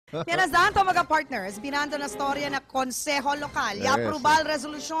Tienes to mga partners, binando na storya na Consejo Local. Yes. Aprobal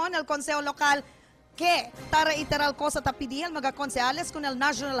resolution el Consejo Local que para iteral ko sa tapidi al mga konseales con el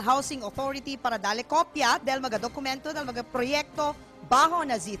National Housing Authority para dale kopya del mga dokumento del mga proyekto bajo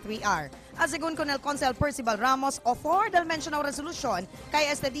na Z3R. Asegun con el Consel Percival Ramos, author del mencionado resolution,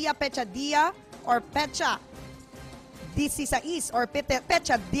 kay este día pecha 16 or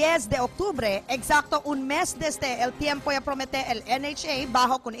pecha 10 de octubre, exacto un mes desde el tiempo ya promete el NHA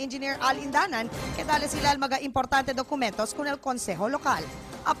bajo con Engineer Alindanan que dale sila el mga importante documentos con el Consejo Local.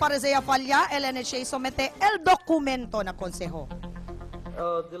 Aparece ya falla, el NHA somete el documento na Consejo.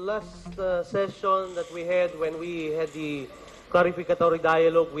 The last session that we had when we had the clarificatory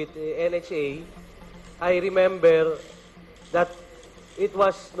dialogue with the NHA, I remember that it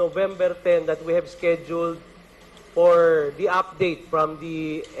was November 10 that we have scheduled for the update from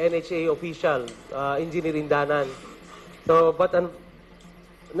the NHA official, Engineer Indanan. So, but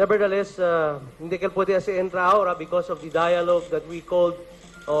nevertheless, hindi ka pwede kasi entra ahora because of the dialogue that we called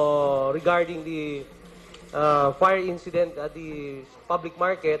regarding the fire incident at the public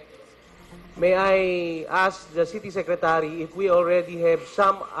market. May I ask the City Secretary if we already have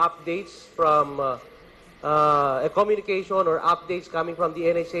some updates from a communication or updates coming from the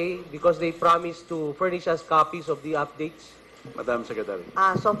NHA because they promised to furnish us copies of the updates? Madam Secretary.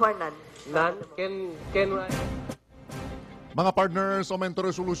 So far none. None? Can Mga partners, aumento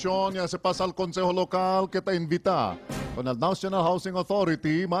resolusyon ya se pasa al Consejo Local que te invita con el National Housing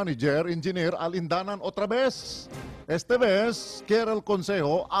Authority Manager Engineer Alindanan otra vez. Este vez, quiere el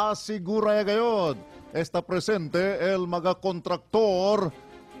Consejo asegura ya gayod. Está presente el mga contractor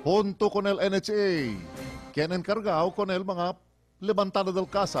junto con el NHA, quien encargado con el mga levantada del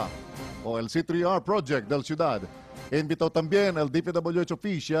casa o el C3R project del ciudad. Invitó también el DPWH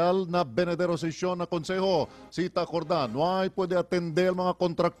official na venedero sesyon na Consejo. Cita acordar, Nuay puede atender mga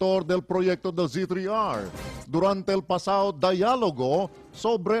contractor del proyecto del Z3R durante el pasado diálogo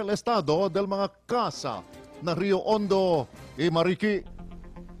sobre el estado del mga casa na Rio Hondo y Mariki.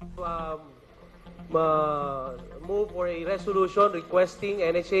 move for a resolution requesting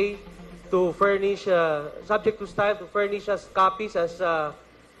NHA to furnish, subject to style, to furnish us copies as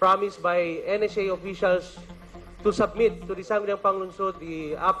promised by NHA officials to submit to the Sangguniang Panglungsod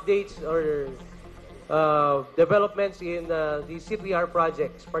the updates or developments in the C3R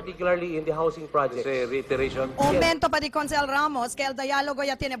projects, particularly in the housing projects. Reiteration. Aumento pa di Consel Ramos que el diálogo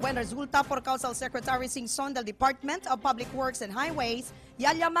ya tiene buen resulta por causa del Secretary Singson del Department of Public Works and Highways.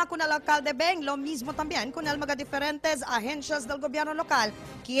 Ya llama con el alcalde Beng, lo mismo también con el mga diferentes agencias del gobierno local,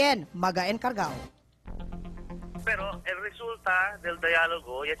 quien maga encargado. Pero el resulta del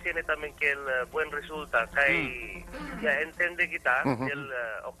diálogo ya tiene también que el buen resulta kay ya entiende kita el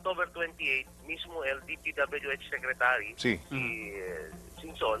October 28 mismo el DPWH secretary Sí. si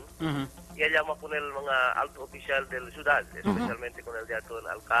Singson ya llama con el mga alto oficial del ciudad especialmente con el diaton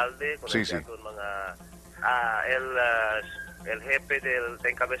alcalde con el diaton mga el jefe del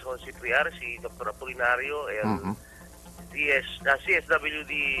encabezón C3R si Dr. Apolinario el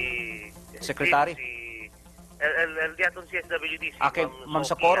CSWD Secretary. El diaton CSWD, Okay, Ma'am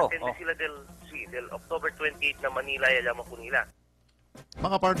Socorro. Sila del October 28 na Manila, ya llama ko nila.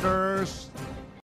 Mga partners,